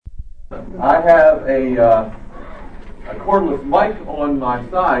I have a cordless mic on my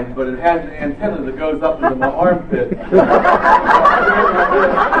side, but it has an antenna that goes up into my armpit. You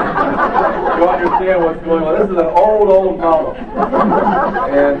understand what's going on. This is an old model.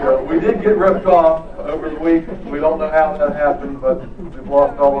 And we did get ripped off over the week. We don't know how that happened, but we've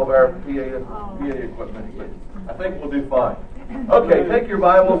lost all of our PA equipment. But I think we'll do fine. Okay, take your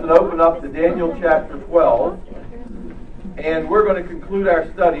Bibles and open up to Daniel chapter 12. And we're going to conclude our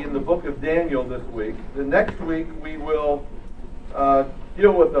study in the book of Daniel this week. The next week we will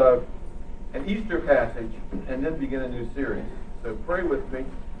deal with an Easter passage and then begin a new series. So pray with me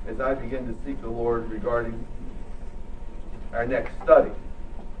as I begin to seek the Lord regarding our next study.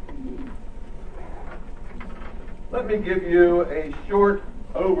 Let me give you a short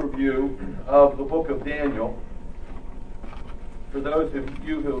overview of the book of Daniel for those of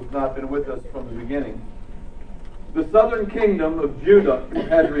you who have not been with us from the beginning. The southern kingdom of Judah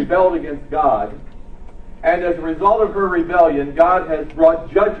has rebelled against God, and as a result of her rebellion, God has brought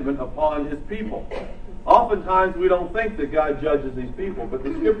judgment upon His people. Oftentimes we don't think that God judges these people, but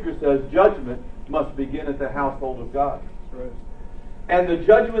the Scripture says judgment must begin at the household of God. Right. And the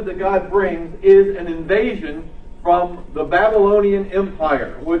judgment that God brings is an invasion from the Babylonian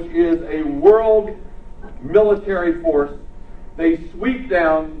Empire, which is a world military force. They sweep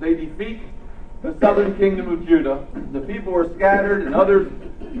down, they defeat the southern kingdom of Judah. The people are scattered and others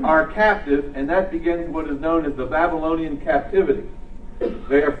are captive, and that begins what is known as the Babylonian captivity.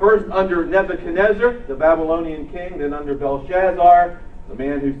 They are first under Nebuchadnezzar, the Babylonian king, then under Belshazzar, the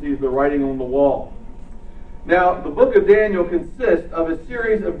man who sees the writing on the wall. Now, the book of Daniel consists of a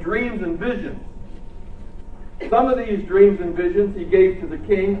series of dreams and visions. Some of these dreams and visions he gave to the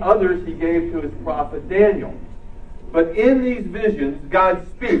king, others he gave to his prophet Daniel. But in these visions, God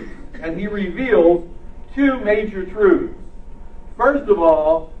speaks, and He reveals two major truths. First of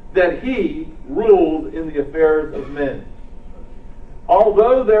all, that He rules in the affairs of men.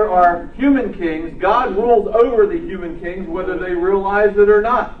 Although there are human kings, God rules over the human kings whether they realize it or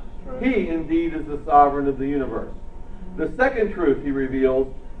not. He indeed is the sovereign of the universe. The second truth He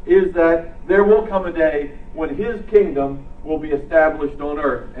reveals is that there will come a day when His kingdom will be established on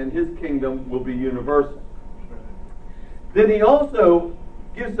earth, and His kingdom will be universal. Then He also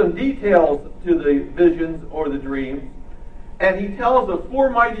gives some details to the visions or the dreams, and He tells of four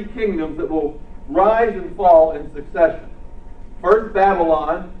mighty kingdoms that will rise and fall in succession. First,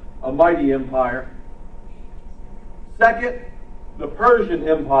 Babylon, a mighty empire. Second, the Persian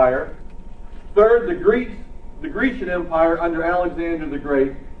Empire. Third, the Grecian Empire under Alexander the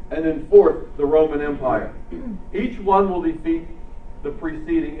Great. And then fourth, the Roman Empire. Each one will defeat the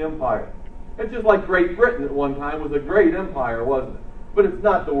preceding empire. It's just like Great Britain at one time was a great empire, wasn't it? But it's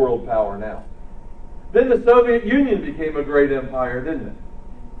not the world power now. Then the Soviet Union became a great empire, didn't it?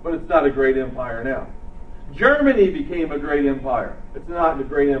 But it's not a great empire now. Germany became a great empire. It's not a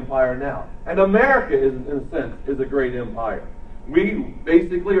great empire now. And America, in a sense, is a great empire. We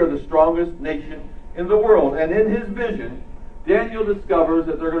basically are the strongest nation in the world. And in his vision, Daniel discovers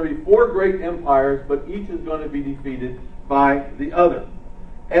that there are going to be four great empires, but each is going to be defeated by the other.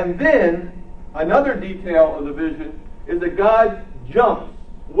 And then, another detail of the vision is that God jumps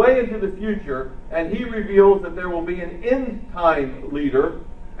way into the future, and He reveals that there will be an end-time leader,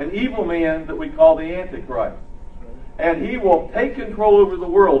 an evil man that we call the Antichrist. And he will take control over the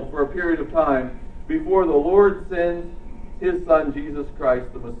world for a period of time before the Lord sends His Son, Jesus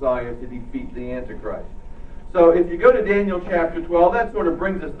Christ, the Messiah, to defeat the Antichrist. So if you go to Daniel chapter 12, that sort of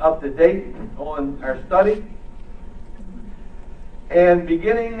brings us up to date on our study. And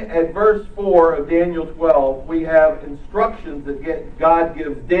beginning at verse 4 of Daniel 12, we have instructions that God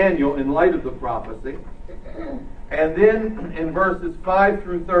gives Daniel in light of the prophecy. And then in verses 5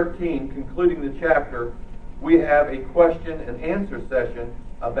 through 13, concluding the chapter, we have a question and answer session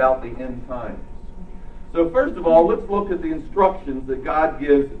about the end times. So first of all, let's look at the instructions that God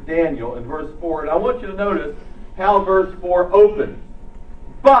gives Daniel in verse 4. And I want you to notice how verse 4 opens.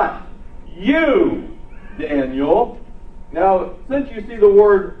 But you, Daniel. Now, since you see the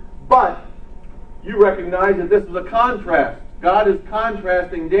word but, you recognize that this is a contrast. God is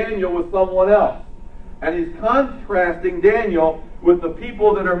contrasting Daniel with someone else. And He's contrasting Daniel with the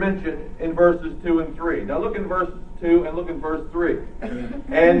people that are mentioned in verses 2 and 3. Now look in verse 2 and look in verse 3.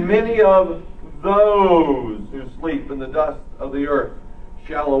 And many of those who sleep in the dust of the earth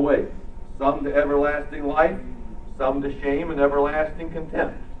shall awake, some to everlasting life, some to shame and everlasting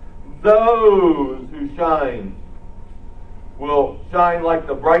contempt. Those who shine will shine like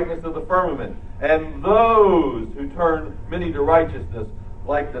the brightness of the firmament, and those who turn many to righteousness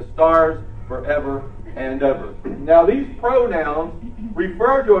like the stars forever and ever. Now, these pronouns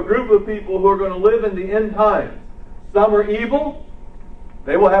refer to a group of people who are going to live in the end times. Some are evil.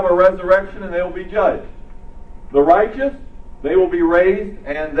 They will have a resurrection and they will be judged. The righteous, they will be raised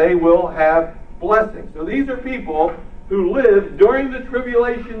and they will have blessings. So these are people who live during the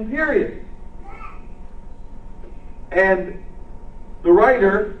tribulation period. And the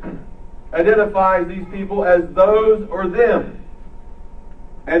writer identifies these people as those or them.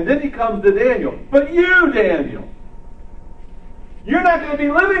 And then he comes to Daniel. But you, Daniel, you're not going to be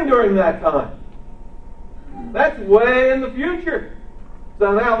living during that time. That's way in the future.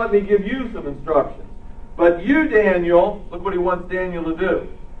 So now let me give you some instructions. But you, Daniel, look what he wants Daniel to do.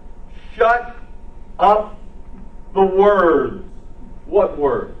 Shut up the words. What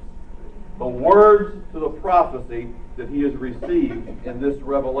words? The words to the prophecy that he has received in this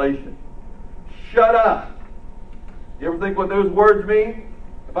revelation. Shut up. You ever think what those words mean?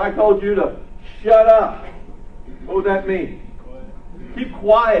 If I told you to shut up, what would that mean? Keep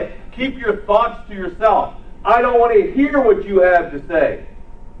quiet. Keep your thoughts to yourself. I don't want to hear what you have to say.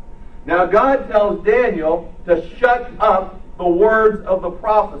 Now God tells Daniel to shut up the words of the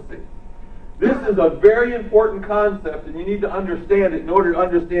prophecy. This is a very important concept, and you need to understand it in order to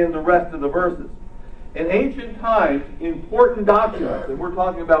understand the rest of the verses. In ancient times, important documents, and we're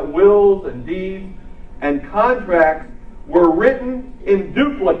talking about wills and deeds and contracts, were written in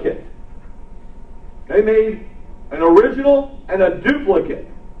duplicate. They made an original and a duplicate.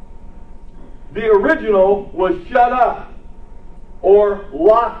 The original was shut up or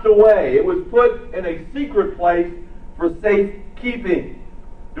locked away. It was put in a secret place for safekeeping.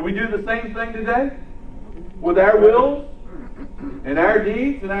 Do we do the same thing today? With our wills and our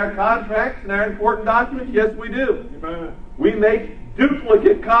deeds and our contracts and our important documents? Yes, we do. Amen. We make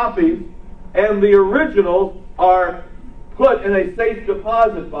duplicate copies, and the originals are put in a safe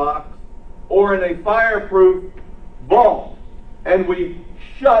deposit box or in a fireproof vault. And we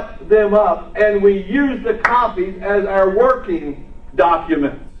shut them up, and we use the copies as our working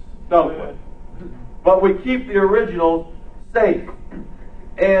documents, don't we? But we keep the originals safe.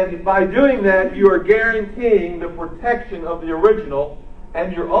 And by doing that, you are guaranteeing the protection of the original,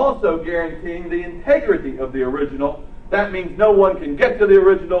 and you're also guaranteeing the integrity of the original. That means no one can get to the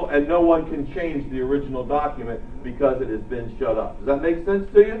original, and no one can change the original document because it has been shut up. Does that make sense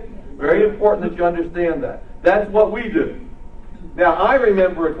to you? Very important that you understand that. That's what we do. Now, I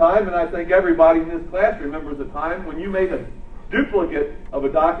remember a time, and I think everybody in this class remembers a time, when you made a duplicate of a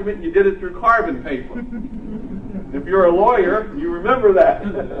document, you did it through carbon paper. If you're a lawyer, you remember that.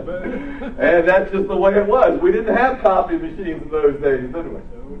 And that's just the way it was. We didn't have copy machines in those days, did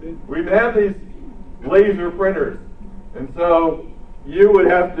we? We didn't have these laser printers. And so you would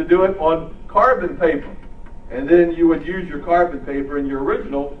have to do it on carbon paper. And then you would use your carbon paper, and your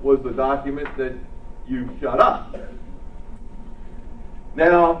original was the document that you shut up.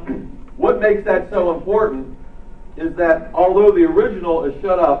 Now, what makes that so important is that although the original is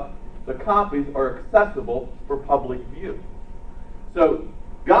shut up, the copies are accessible for public view. So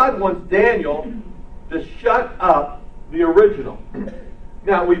God wants Daniel to shut up the original.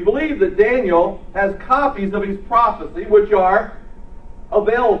 Now, we believe that Daniel has copies of his prophecy, which are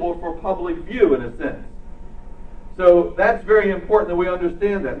available for public view in a sense. So that's very important that we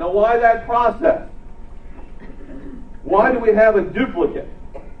understand that. Now, why that process? Why do we have a duplicate?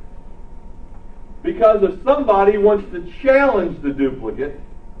 Because if somebody wants to challenge the duplicate,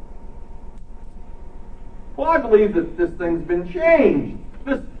 well, I believe that this thing's been changed.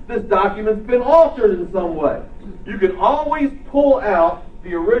 This document's been altered in some way. You can always pull out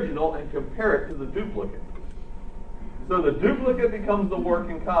the original and compare it to the duplicate. So the duplicate becomes the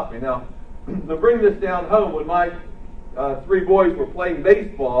working copy. Now, to bring this down home, when my three boys were playing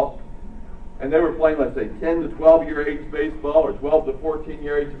baseball, and they were playing, let's say, 10 to 12-year age baseball or 12 to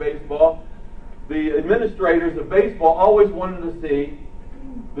 14-year age baseball, the administrators of baseball always wanted to see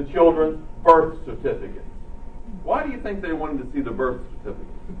the children's birth certificates. Why do you think they wanted to see the birth certificate?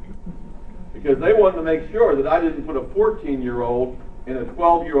 Because they wanted to make sure that I didn't put a 14-year-old in a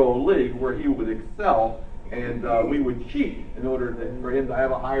 12-year-old league where he would excel and we would cheat in order for him to have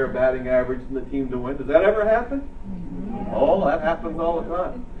a higher batting average and the team to win. Does that ever happen? Oh, that happens all the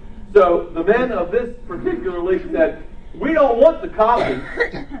time. So the men of this particular league said, we don't want the copies,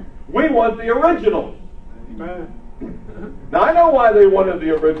 we want the originals. Now I know why they wanted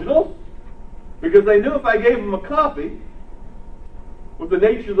the originals, because they knew if I gave them a copy with the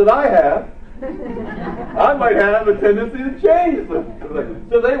nature that I have, I might have a tendency to change them.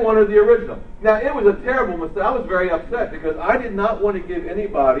 So they wanted the original. Now, it was a terrible mistake. I was very upset because I did not want to give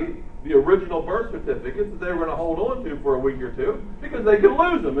anybody the original birth certificates that they were going to hold on to for a week or two because they could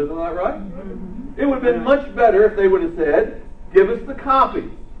lose them. Isn't that right? It would have been much better if they would have said, give us the copies.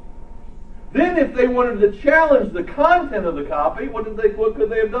 Then if they wanted to challenge the content of the copy, what could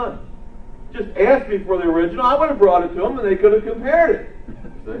they have done? Just asked me for the original. I would have brought it to them and they could have compared it.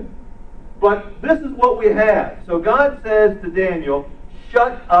 See? But this is what we have. So God says to Daniel,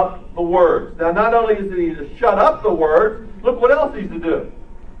 shut up the words. Now not only is he to shut up the words, look what else he's to do.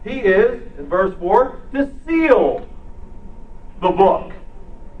 He is, in verse 4, to seal the book.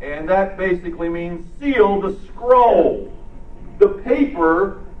 And that basically means seal the scroll, the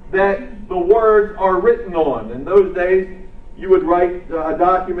paper that the words are written on. In those days, you would write a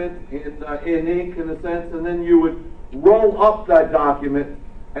document in ink, in a sense, and then you would roll up that document,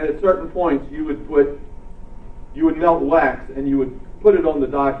 and at certain points you would melt wax, and you would put it on the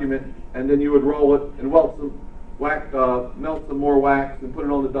document, and then you would roll it and melt some more wax and put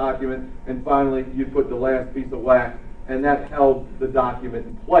it on the document, and finally you'd put the last piece of wax, and that held the document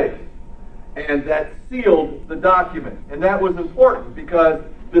in place. And that sealed the document. And that was important because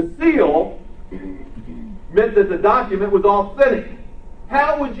the seal meant that the document was authentic.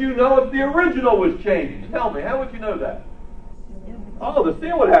 How would you know if the original was changed? Tell me, how would you know that? Oh, the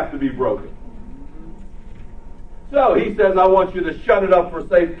seal would have to be broken. So he says, I want you to shut it up for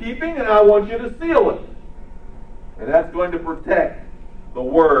safekeeping, and I want you to seal it. And that's going to protect the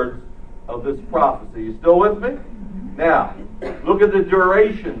words of this prophecy. You still with me? Now, look at the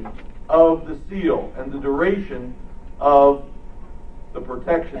duration of the seal and the duration of the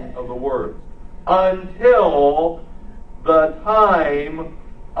protection of the words. Until the time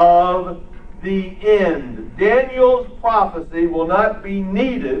of the end. Daniel's prophecy will not be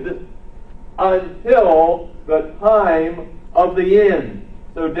needed until the time of the end.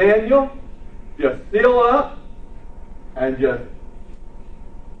 So Daniel, just seal it up and just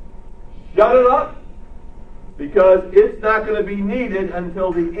shut it up, because it's not going to be needed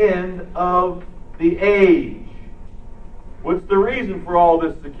until the end of the age. What's the reason for all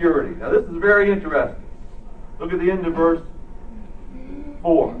this security? Now this is very interesting. Look at the end of verse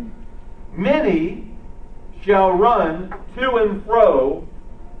 4. Many shall run to and fro,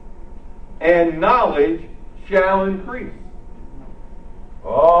 and knowledge shall increase.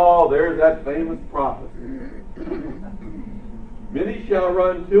 Oh, there's that famous prophecy. Many shall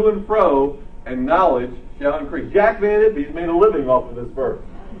run to and fro, and knowledge shall increase. Jack Van Impe's made a living off of this verse.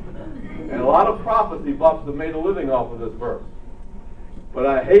 And a lot of prophecy buffs have made a living off of this verse. But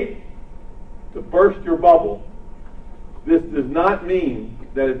I hate to burst your bubble. This does not mean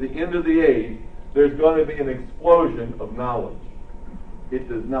that at the end of the age, there's going to be an explosion of knowledge. It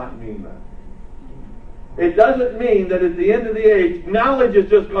does not mean that. It doesn't mean that at the end of the age, knowledge is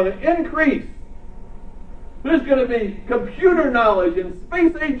just going to increase. There's going to be computer knowledge and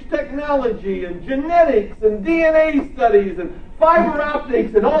space-age technology and genetics and DNA studies and fiber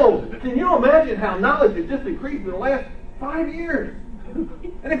optics and all. Can you imagine how knowledge has just increased in the last 5 years?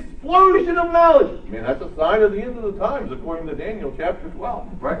 An explosion of knowledge. I mean, that's a sign of the end of the times, according to Daniel chapter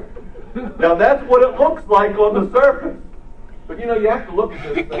 12, right? Now, that's what it looks like on the surface. But, you have to look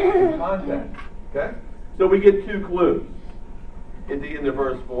at this in context. Okay? So we get 2 clues at the end of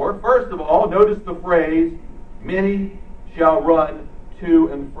verse 4. First of all, notice the phrase, many shall run to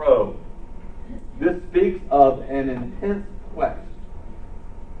and fro. This speaks of an intense quest.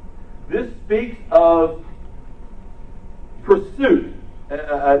 This speaks of pursuit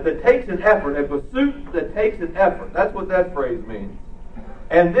that takes an effort, a pursuit that takes an effort. That's what that phrase means.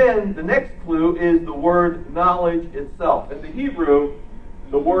 And then the next clue is the word knowledge itself. In the Hebrew,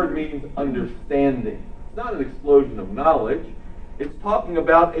 the word means understanding. It's not an explosion of knowledge. It's talking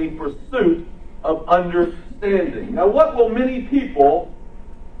about a pursuit of understanding. Now, what will many people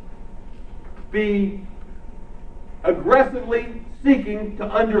be aggressively seeking to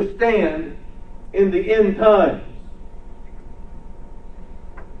understand in the end times?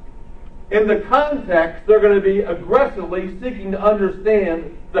 In the context, they're going to be aggressively seeking to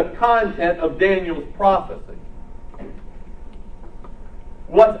understand the content of Daniel's prophecy.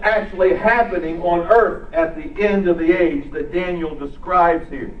 What's actually happening on earth at the end of the age that Daniel describes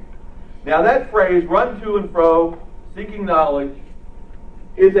here. Now that phrase, run to and fro, seeking knowledge,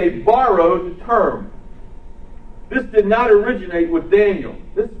 is a borrowed term. This did not originate with Daniel.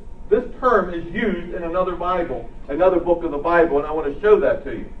 This term is used in another Bible, another book of the Bible, and I want to show that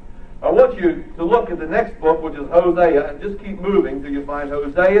to you. I want you to look at the next book, which is Hosea, and just keep moving till you find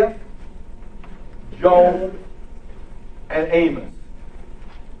Hosea, Joel, and Amos.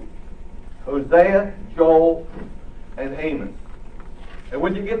 Hosea, Joel, and Amos. And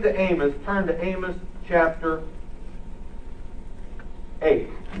when you get to Amos, turn to Amos chapter 8.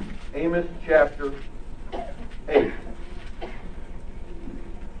 Amos chapter 8.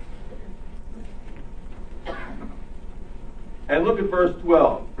 And look at verse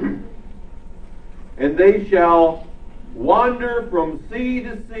 12. And they shall wander from sea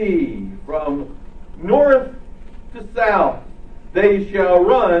to sea, from north to south. They shall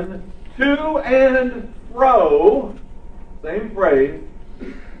run to and fro, same phrase,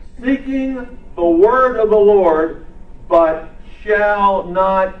 seeking the word of the Lord, but shall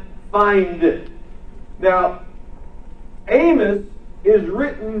not find it. Now, Amos is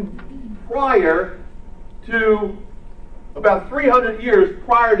written prior to about 300 years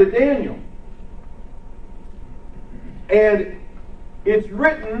prior to Daniel. And it's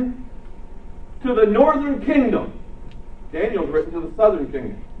written to the northern kingdom. Daniel's written to the southern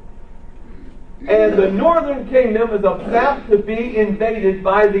kingdom. And the northern kingdom is about to be invaded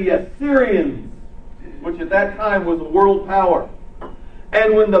by the Assyrians, which at that time was a world power.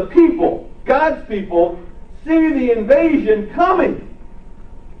 And when the people, God's people, see the invasion coming,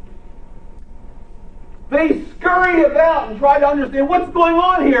 they scurry about and try to understand what's going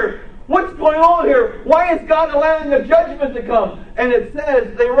on here. What's going on here? Why is God allowing the judgment to come? And it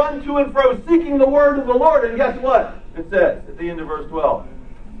says they run to and fro seeking the word of the Lord. And guess what? It says at the end of verse 12.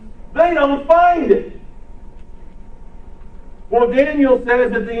 They don't find it. Well, Daniel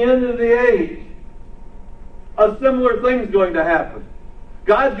says at the end of the age, a similar thing's going to happen.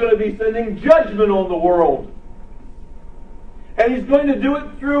 God's going to be sending judgment on the world. And He's going to do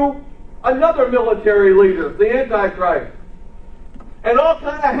it through another military leader, the Antichrist. And all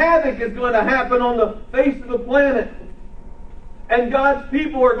kind of havoc is going to happen on the face of the planet. And God's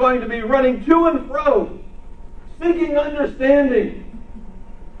people are going to be running to and fro, seeking understanding.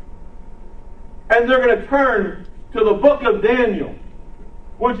 And they're going to turn to the book of Daniel,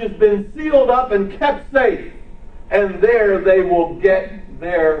 which has been sealed up and kept safe. And there they will get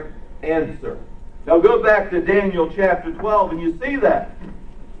their answer. Now go back to Daniel chapter 12 and you see that.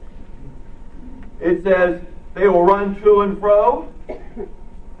 It says, they will run to and fro,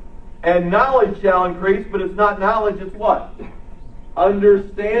 and knowledge shall increase, but it's not knowledge, it's what?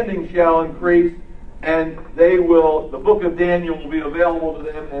 Understanding shall increase, and they will, the book of Daniel will be available to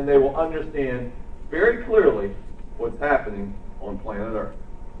them, and they will understand very clearly what's happening on planet Earth.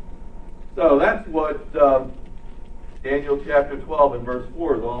 So that's what Daniel chapter 12 and verse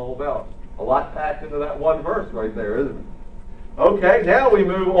 4 is all about. A lot packed into that one verse right there, isn't it? Okay, now we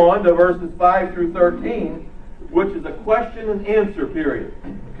move on to verses 5 through 13, which is a question and answer period.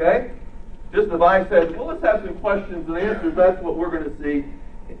 Okay? Just as I said, well, let's have some questions and answers. That's what we're going to see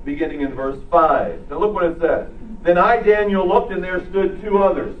beginning in verse 5. Now look what it says. Then I, Daniel, looked, and there stood two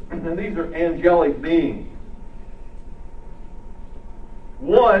others. And these are angelic beings.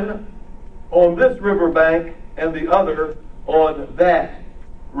 One on this riverbank, and the other on that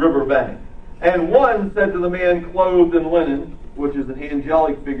riverbank. And one said to the man clothed in linen, which is an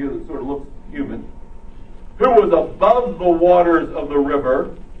angelic figure that sort of looks human, who was above the waters of the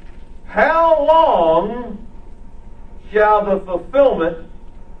river, how long shall the fulfillment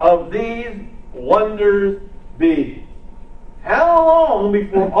of these wonders be? How long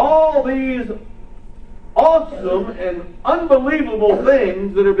before all these awesome and unbelievable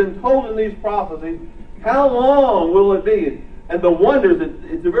things that have been told in these prophecies, how long will it be? And the wonders,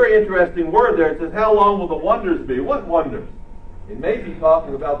 it's a very interesting word there. It says, how long will the wonders be? What wonders? It may be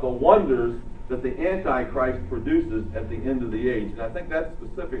talking about the wonders that the Antichrist produces at the end of the age. And I think that's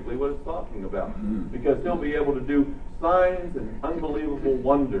specifically what it's talking about. Because he'll be able to do signs and unbelievable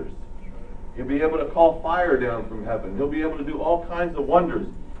wonders. He'll be able to call fire down from heaven. He'll be able to do all kinds of wonders.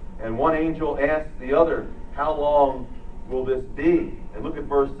 And one angel asked the other, how long will this be? And look at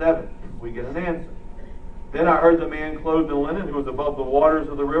verse 7. We get an answer. Then I heard the man clothed in linen who was above the waters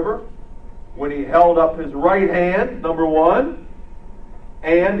of the river, when he held up his right hand, number one,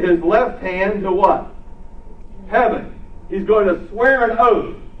 and his left hand to what? Heaven. He's going to swear an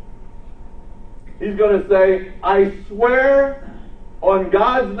oath. He's going to say, I swear on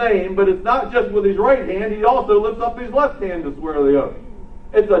God's name, but it's not just with his right hand, he also lifts up his left hand to swear the oath.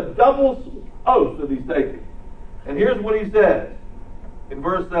 It's a double oath that he's taking. And here's what he says in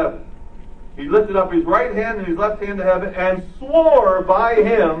verse 7. He lifted up his right hand and his left hand to heaven and swore by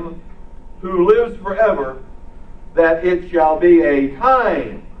him who lives forever that it shall be a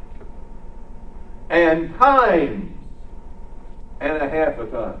time and times and a half a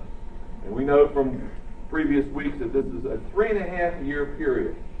time. And we know from previous weeks that this is a 3.5 year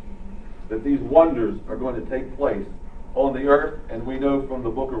period that these wonders are going to take place on the earth, and we know from the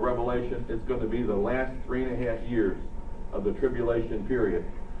book of Revelation it's going to be the last 3.5 years of the tribulation period,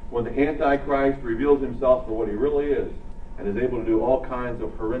 when the Antichrist reveals himself for what he really is and is able to do all kinds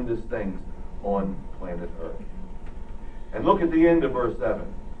of horrendous things on planet Earth. And look at the end of verse 7.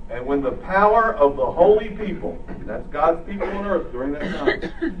 And when the power of the holy people, that's God's people on earth during that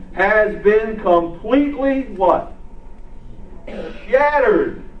time, has been completely what?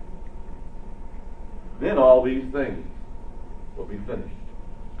 Shattered. Then all these things will be finished.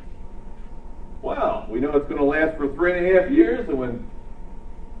 Well, we know it's going to last for 3.5 years, and when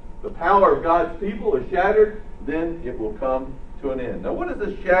the power of God's people is shattered, then it will come to an end. Now, what is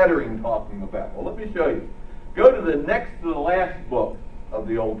this shattering talking about? Well, let me show you. Go to the next to the last book of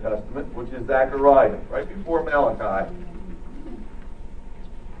the Old Testament, which is Zechariah, right before Malachi.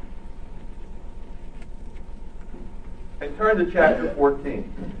 And turn to chapter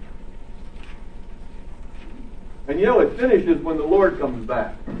 14. And you know, it finishes when the Lord comes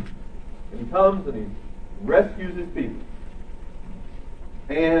back. And he comes and he rescues his people.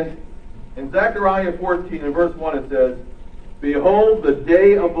 And in Zechariah 14, in verse 1, it says, "Behold, the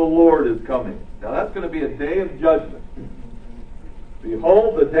day of the Lord is coming." Now that's going to be a day of judgment.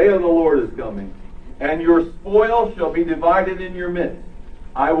 "Behold, the day of the Lord is coming, and your spoil shall be divided in your midst.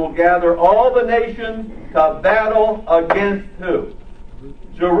 I will gather all the nations to battle against" who?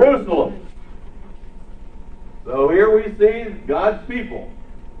 Jerusalem. So here we see God's people.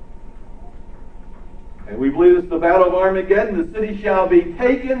 And we believe it's the battle of Armageddon. The city shall be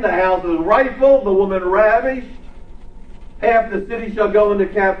taken, the houses rifled, the woman ravished. Half the city shall go into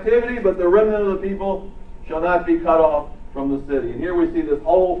captivity, but the remnant of the people shall not be cut off from the city. And here we see this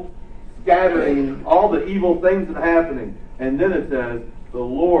whole scattering, all the evil things that are happening. And then it says, the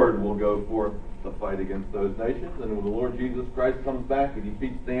Lord will go forth to fight against those nations. And when the Lord Jesus Christ comes back, he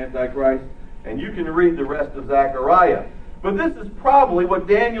defeats the Antichrist. And you can read the rest of Zechariah. But this is probably what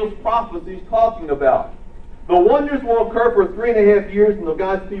Daniel's prophecy is talking about. The wonders will occur for 3.5 years, and the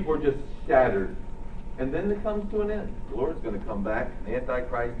God's people are just shattered. And then it comes to an end. The Lord's going to come back, and the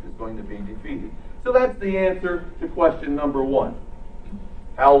Antichrist is going to be defeated. So that's the answer to question number 1.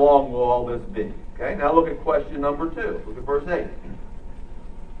 How long will all this be? Okay, now look at question number 2. Look at verse 8.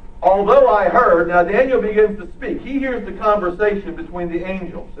 "Although I heard," now Daniel begins to speak. He hears the conversation between the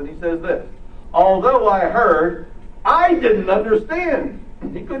angels, and he says this, "Although I heard, I didn't understand."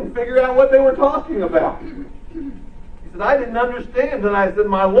 He couldn't figure out what they were talking about. He said, "I didn't understand." And I said,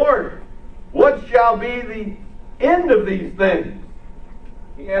 "My Lord, what shall be the end of these things?"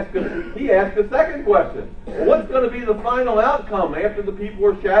 He asked a second question. Well, what's going to be the final outcome after the people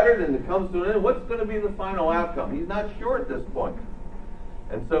are shattered and it comes to an end? What's going to be the final outcome? He's not sure at this point.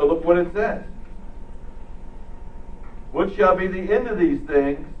 And so look what it says. "What shall be the end of these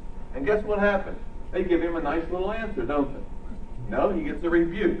things?" And guess what happened? They give him a nice little answer, don't they? No, he gets a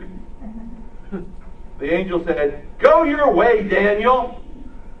rebuke. The angel said, "Go your way, Daniel."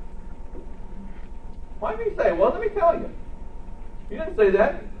 Why did he say, well, let me tell you. He didn't say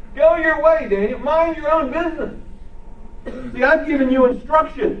that. Go your way, Daniel. Mind your own business. See, I've given you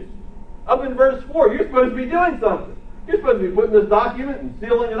instructions. Up in verse 4, you're supposed to be doing something. You're supposed to be putting this document and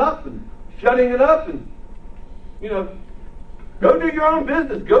sealing it up and shutting it up and, go do your own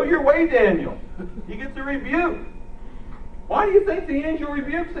business. Go your way, Daniel. He gets a rebuke. Why do you think the angel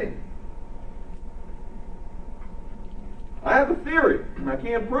rebukes him? I have a theory. I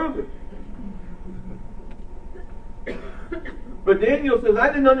can't prove it. But Daniel says, I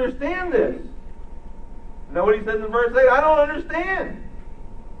didn't understand this. You know what he says in verse 8? I don't understand.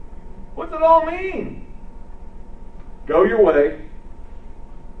 What's it all mean? Go your way.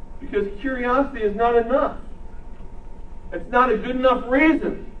 Because curiosity is not enough. It's not a good enough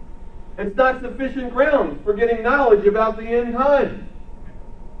reason. It's not sufficient grounds for getting knowledge about the end time.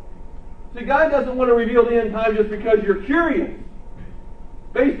 See, God doesn't want to reveal the end time just because you're curious.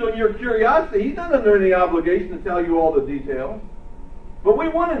 Based on your curiosity, He's not under any obligation to tell you all the details. But we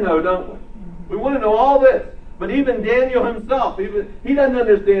want to know, don't we? We want to know all this. But even Daniel himself, he doesn't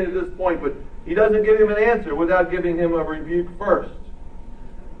understand at this point, but he doesn't give him an answer without giving him a rebuke first.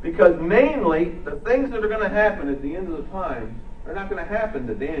 Because mainly, the things that are going to happen at the end of the time are not going to happen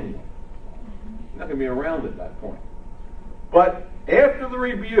to Daniel. He's not going to be around at that point. But after the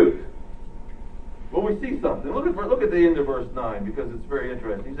rebuke, well, we see something. Look at the end of verse 9, because it's very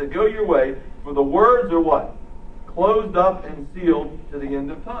interesting. He said, go your way, for the words are what? Closed up and sealed to the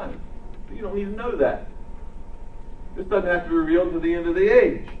end of time. So you don't need to know that. This doesn't have to be revealed to the end of the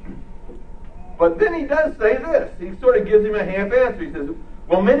age. But then he does say this. He sort of gives him a half answer. He says,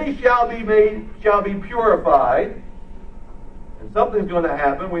 well, many shall be purified. And something's going to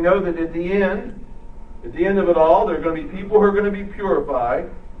happen. We know that at the end, At the end of it all, there are going to be people who are going to be purified,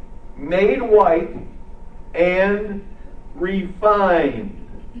 made white, and refined.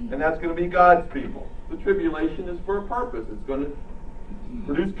 And that's going to be God's people. The tribulation is for a purpose. It's going to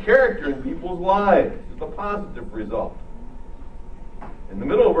produce character in people's lives. It's a positive result. In the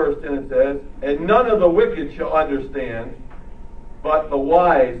middle of verse 10 it says, and none of the wicked shall understand, but the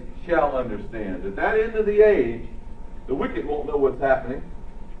wise shall understand. At that end of the age, the wicked won't know what's happening.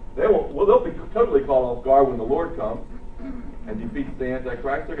 They'll be totally caught off guard when the Lord comes and defeats the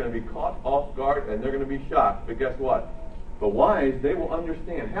Antichrist. They're going to be caught off guard and they're going to be shocked. But guess what? The wise, they will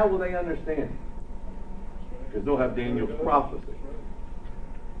understand. How will they understand? Because they'll have Daniel's prophecy.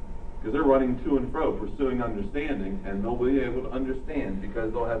 Because they're running to and fro, pursuing understanding, and they'll be able to understand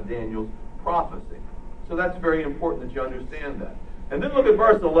because they'll have Daniel's prophecy. So that's very important that you understand that. And then look at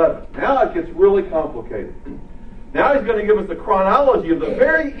verse 11. Now it gets really complicated. Now he's going to give us a chronology of the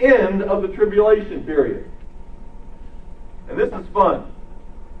very end of the tribulation period. And this is fun.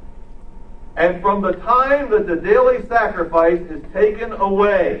 And from the time that the daily sacrifice is taken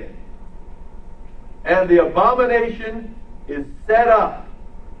away, and the abomination is set up,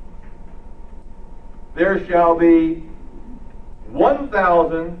 there shall be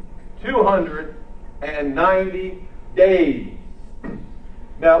 1,290 days.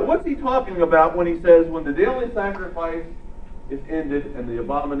 Now, what's he talking about when he says, when the daily sacrifice is ended and the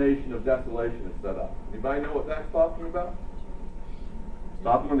abomination of desolation is set up? Anybody know what that's talking about?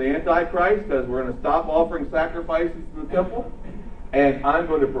 Stopping when the Antichrist says, we're going to stop offering sacrifices in the temple, and I'm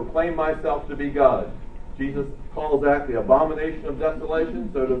going to proclaim myself to be God. Jesus calls that the abomination of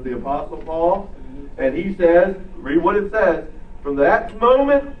desolation, so does the Apostle Paul. And he says, read what it says, from that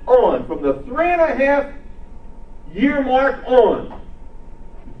moment on, from the 3.5 year mark on,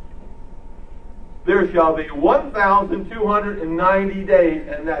 there shall be 1,290 days,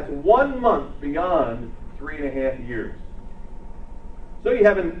 and that's 1 month beyond 3.5 years. So you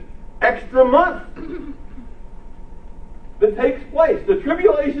have an extra month that takes place. The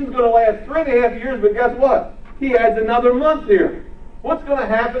tribulation is going to last 3.5 years, but guess what? He adds another month here. What's going to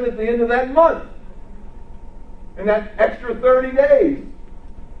happen at the end of that month? And that extra 30 days?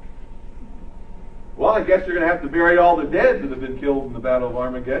 Well, I guess you're going to have to bury all the dead that have been killed in the Battle of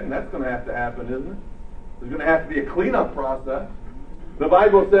Armageddon. That's going to have to happen, isn't it? There's going to have to be a cleanup process. The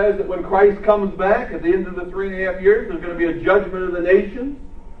Bible says that when Christ comes back at the end of the 3.5 years, there's going to be a judgment of the nations.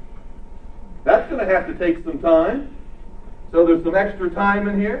 That's going to have to take some time. So there's some extra time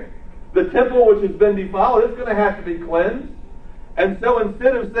in here. The temple which has been defiled is going to have to be cleansed. And so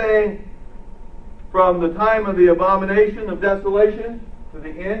instead of saying from the time of the abomination of desolation to the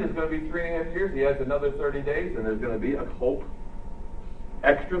end is going to be 3.5 years, he adds another 30 days, and there's going to be a whole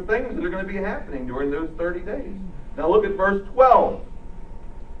extra things that are going to be happening during those 30 days. Now look at verse 12.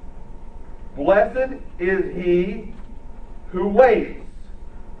 Blessed is he who waits.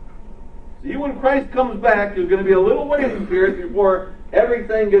 See, when Christ comes back, there's going to be a little waiting period before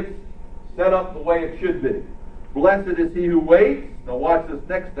everything gets set up the way it should be. Blessed is he who waits. Now watch this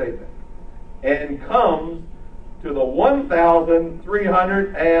next statement. And comes to the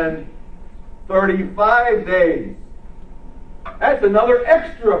 1,335 days. That's another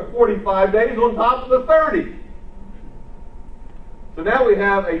extra 45 days on top of the 30. So now we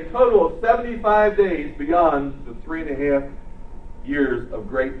have a total of 75 days beyond the 3.5 years of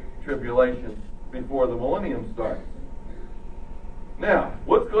great tribulation before the millennium starts. Now,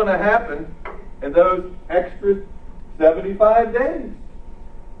 what's going to happen in those extra 75 days?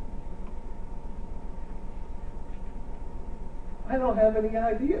 I don't have any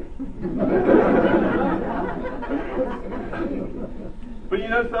idea. But you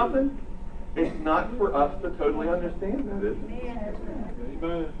know something? It's not for us to totally understand that, is it?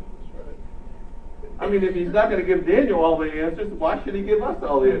 Amen. I mean, if he's not going to give Daniel all the answers, why should he give us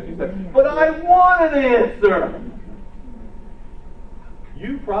all the answers? He said, but I want an answer.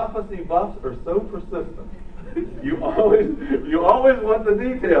 You prophecy buffs are so persistent. You always want the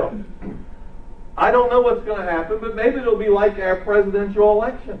details. I don't know what's going to happen, but maybe it'll be like our presidential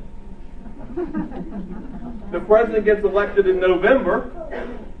election. The president gets elected in November,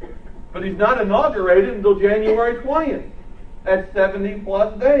 but he's not inaugurated until January 20th. That's 70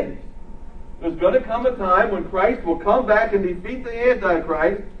 plus days. There's going to come a time when Christ will come back and defeat the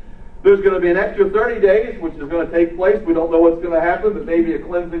Antichrist. There's going to be an extra 30 days, which is going to take place. We don't know what's going to happen, but maybe a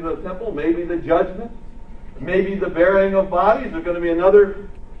cleansing of the temple, maybe the judgment, maybe the burying of bodies. There's going to be another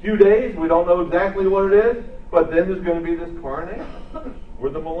few days. We don't know exactly what it is, but then there's going to be this coronation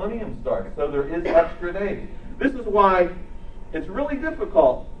where the millennium starts. So there is extra days. This is why it's really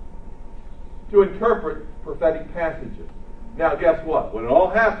difficult to interpret prophetic passages. Now, guess what? When it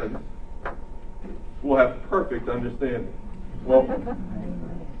all happens, we'll have perfect understanding. Well,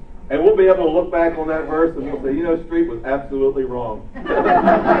 and we'll be able to look back on that verse and we'll say, you know, Street was absolutely wrong.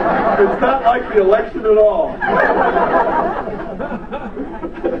 It's not like the election at all.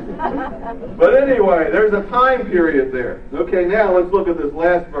 But anyway, there's a time period there. Okay, now let's look at this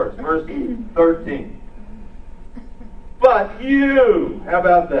last verse, verse 13. But you, how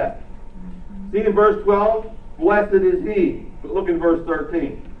about that? See in verse 12, blessed is he. But look in verse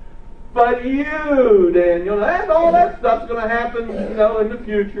 13. But you, Daniel, and all that stuff's going to happen, you know, in the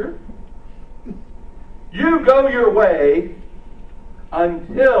future. You go your way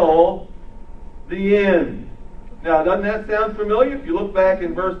until the end. Now, doesn't that sound familiar? If you look back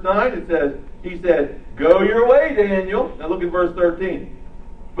in verse 9, it says, he said, go your way, Daniel. Now look at verse 13.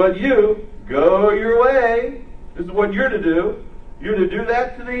 But you, go your way. This is what you're to do. You're to do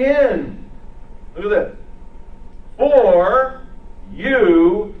that to the end. Look at this. For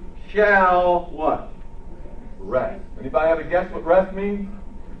you shall what? Rest. Anybody have a guess what rest means?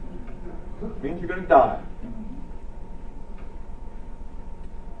 It means you're going to die.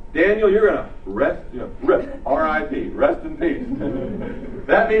 Daniel, you're going to rest, RIP, R-I-P, rest in peace.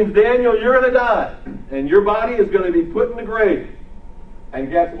 That means, Daniel, you're going to die. And your body is going to be put in the grave. And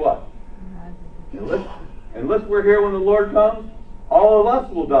guess what? Unless we're here when the Lord comes, all of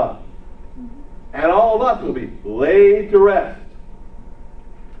us will die. And all of us will be laid to rest.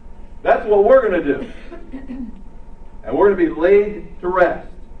 That's what we're going to do. And we're going to be laid to rest.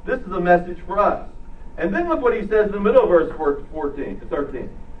 This is a message for us. And then look what he says in the middle of verse 13.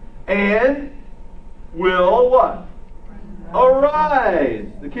 And will what? Arise.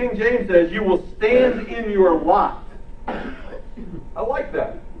 The King James says, you will stand in your lot. I like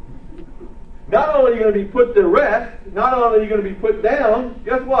that. Not only are you going to be put to rest, not only are you going to be put down,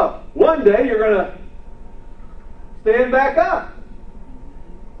 guess what? One day you're going to stand back up.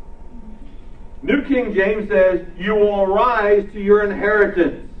 New King James says, you will arise to your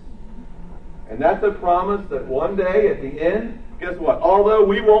inheritance. And that's a promise that one day at the end, guess what? Although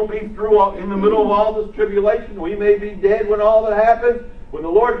we won't be through in the middle of all this tribulation, we may be dead when all that happens, when the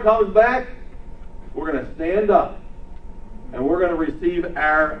Lord comes back, we're going to stand up and we're going to receive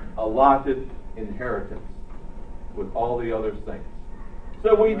our allotted inheritance with all the other saints.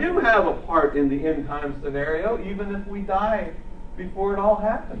 So we do have a part in the end time scenario, even if we die before it all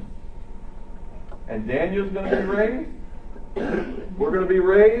happens. And Daniel's going to be raised. We're going to be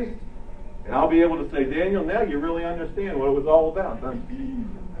raised. And I'll be able to say, Daniel, now you really understand what it was all about, don't you?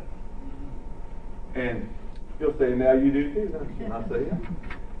 And he'll say, now you do too, don't you? And I'll say, yeah.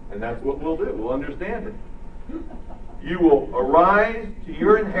 And that's what we'll do. We'll understand it. You will arise to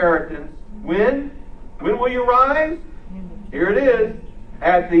your inheritance. When? When will you rise? Here it is.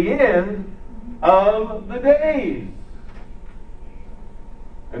 At the end of the days.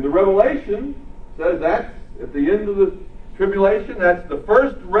 And the Revelation says that's at the end of the tribulation. That's the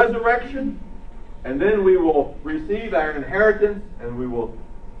first resurrection. And then we will receive our inheritance and we will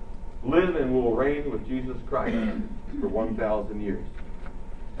live and we will reign with Jesus Christ for 1,000 years.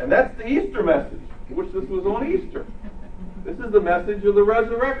 And that's the Easter message, which this was on Easter. This is the message of the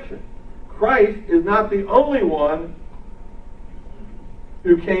resurrection. Christ is not the only one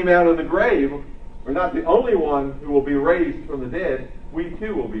who came out of the grave, or not the only one who will be raised from the dead. We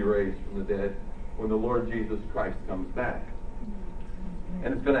too will be raised from the dead when the Lord Jesus Christ comes back.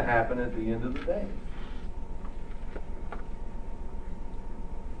 And it's going to happen at the end of the day.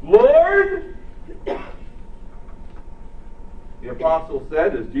 Lord, the apostle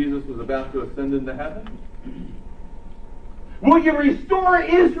said as Jesus was about to ascend into heaven, will you restore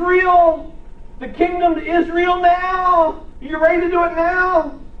Israel, the kingdom to Israel now? Are you ready to do it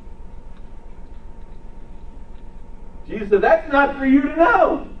now? Jesus said, that's not for you to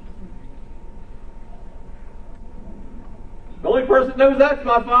know. The only person that knows that's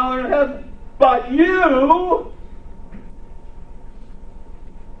my Father in heaven. But you,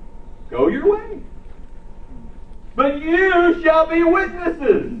 go your way. But you shall be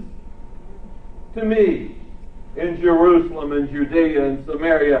witnesses to me in Jerusalem and Judea and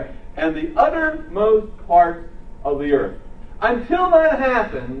Samaria and the uttermost parts of the earth. Until that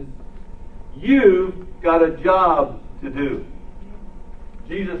happens, you've got a job to do.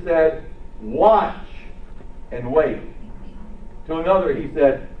 Jesus said, watch and wait. To another, he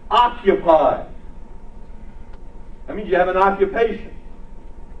said, occupy. That means you have an occupation.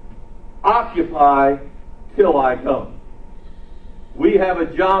 Occupy till I come. We have a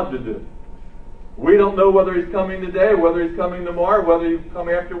job to do. We don't know whether he's coming today or whether he's coming tomorrow, whether he's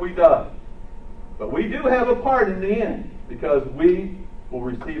coming after we die. But we do have a part in the end, because we will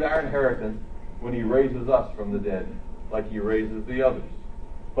receive our inheritance when he raises us from the dead, like he raises the others.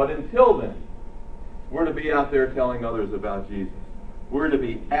 But until then, We're to be out there telling others about Jesus. We're to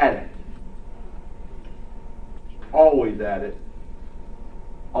be at it. Always at it.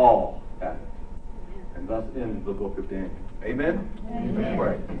 All at it. And thus ends the book of Daniel. Amen? Amen. Let's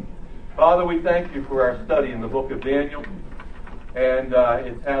pray. Father, we thank you for our study in the book of Daniel. And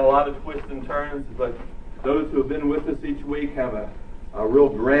it's had a lot of twists and turns, but those who have been with us each week have a real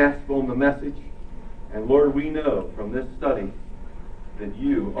grasp on the message. And Lord, we know from this study that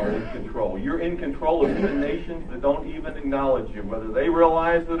you are in control. You're in control of even nations that don't even acknowledge you, whether they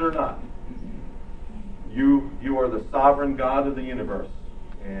realize it or not. You are the sovereign God of the universe,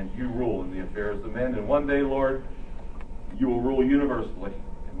 and you rule in the affairs of men. And one day, Lord, you will rule universally,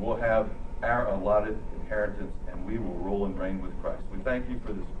 and we'll have our allotted inheritance, and we will rule and reign with Christ. We thank you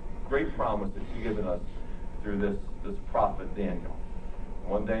for this great promise that you've given us through this prophet Daniel.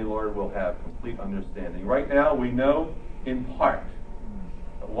 One day, Lord, we'll have complete understanding. Right now, we know in part,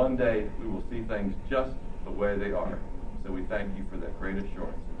 but one day we will see things just the way they are. So we thank you for that great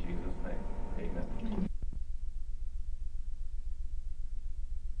assurance in Jesus' name.